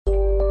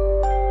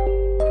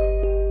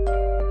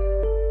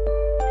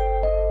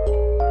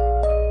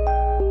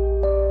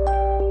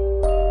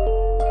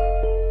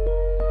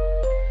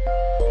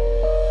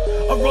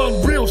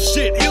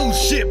shit, ill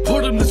shit,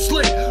 put him to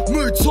sleep.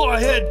 Mood tie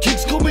head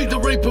kicks, call me the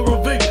Reaper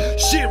of ink.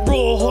 Shit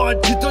raw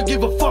hide, kid, don't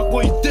give a fuck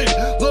what you think.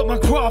 Let my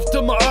craft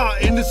and my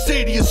art in the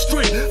seediest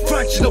street.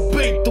 Fraction of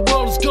beat, the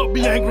world has got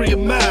me angry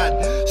and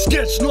mad.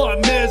 Sketch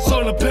nightmares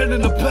on a pen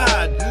and a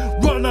pad.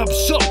 Run up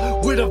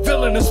shop with a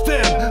villainous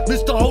fam.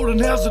 Mr.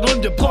 Holdenhausen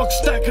on your block,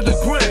 stacking the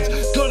grams.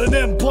 Got an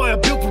empire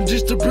built from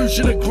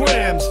distribution of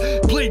grams.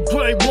 Bleed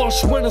grey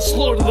wash when I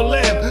slaughter the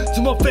lamb.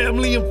 To my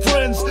family and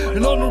friends,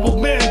 an honourable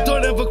man.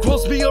 Don't ever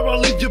cross me or I'll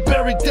leave you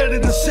buried dead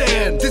in the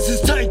sand. This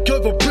is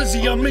takeover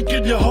Brizzy, I'm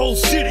inking your whole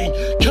city.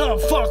 Can't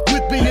fuck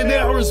with me, an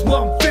hour is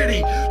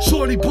 150.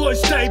 Shorty boy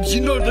Stabes,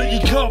 you know that you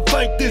can't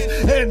fake this.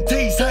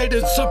 NT's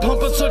haters, so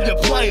pump us on your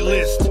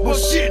playlist. My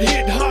shit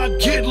hit hard,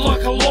 kid,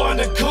 like a line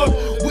of coke.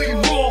 We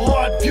raw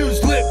hide,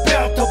 fuse lip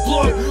out to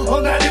blow.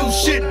 On that ill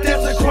shit,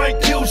 there's a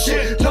great kill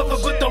shit. Nothing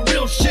but the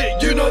real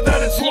shit, you know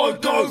that it's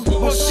Loco.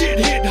 My shit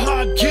hit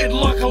hard, kid,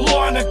 like a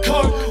line of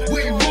coke.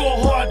 We raw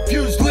hide,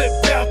 fuse lip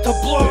out to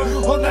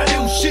blow. On that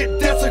ill shit,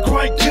 there's a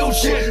great kill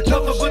shit.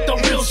 Nothing but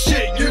the real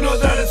shit, you know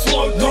that it's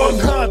Loco. Run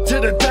hard to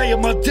the day of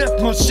my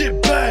death, my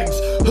shit bangs.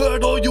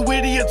 Heard all you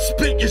idiots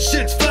spit your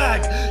shit's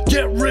flag.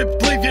 Get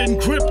ripped, leave you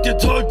encrypt your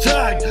toe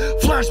tag.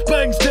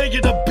 Flashbangs, take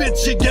you to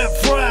bitch, you get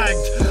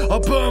fragged. I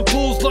burn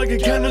fools like a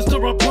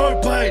canister of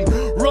propane.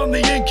 Run the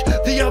ink,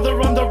 the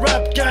other on the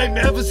rap game.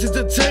 Ever since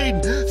a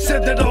teen,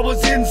 said that I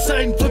was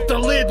insane. Flip the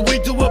lid, we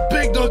do a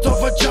big note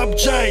off a jump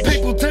chain.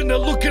 People tend to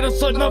look at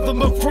us like nothing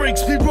but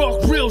freaks. We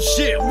rock real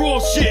shit, raw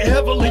shit,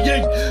 heavily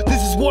inked.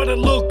 This is what it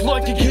looked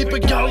like to keep a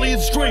gully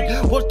and street.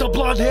 Watch the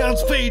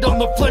bloodhounds feed on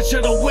the flesh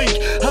of the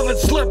weak. Haven't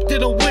slept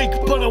in a week,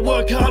 but I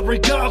work hard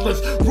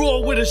regardless. Raw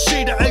with a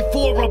sheet of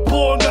A4, a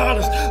born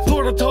artist.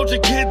 Thought I told you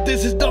kid,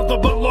 this is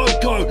nothing but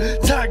Loco.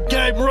 Tag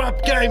game,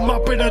 rap game,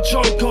 up in a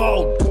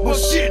chokehold. My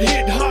shit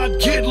hit hard,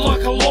 kid,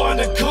 like a line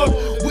of coke.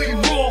 We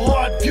raw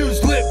hide,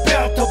 fuse lip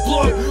out to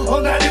blow.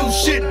 On that ill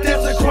shit,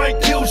 there's a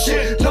great kill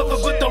shit.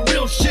 Nothing but the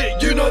real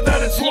shit, you know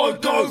that it's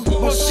Loco.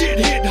 My shit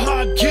hit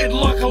hard, kid,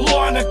 like a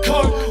line of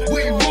coke.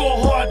 We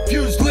raw hide,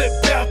 fuse lip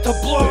out to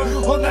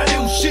blow. On that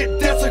ill shit,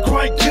 there's a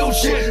great kill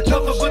shit.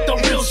 Nothing but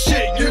the real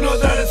shit, you know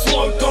that it's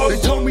Loco.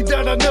 They told me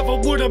that I never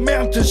would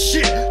amount to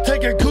shit.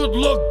 Take a good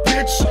look,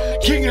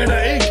 bitch, king of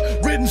the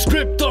ink. Written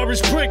script,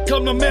 Irish prick,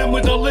 I'm the man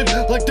with a limp.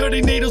 Like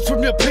dirty needles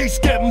from your piece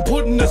getting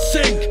put in the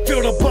sink.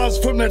 Feel the buzz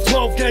from that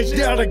 12 gauge,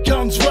 now the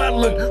guns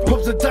rattling.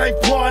 Props to Dave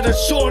Pryder,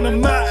 Sean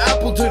and Matt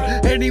Appleton.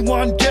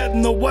 Anyone get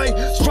in the way,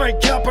 straight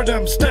capping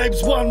them.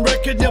 Stabes one,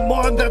 wrecking your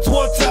mind, that's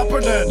what's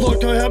happening.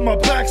 Look, I had my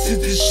back since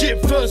this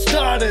shit first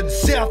started.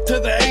 South to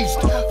the east,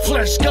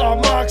 flesh scar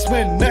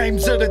marksman.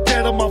 Names of the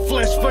dead on my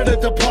flesh for the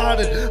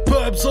departed.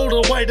 Burbs all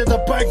the way to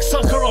the bank,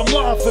 sucker, I'm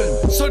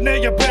laughing. So now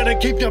you better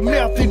keep your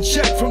mouth in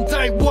check. From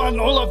day one,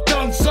 all I've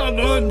done, son,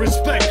 earn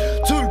respect.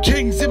 Two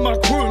kings in my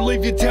crew,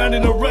 leave you down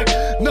in a wreck.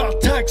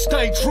 Nut tack,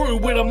 stay true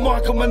with a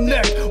mic on my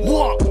neck.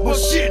 What? My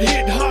shit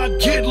hit hard,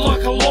 kid,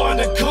 like a line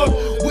of coke.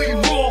 We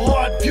raw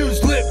hide,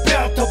 fuse lip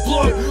out to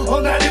blow.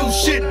 On that ill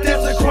shit,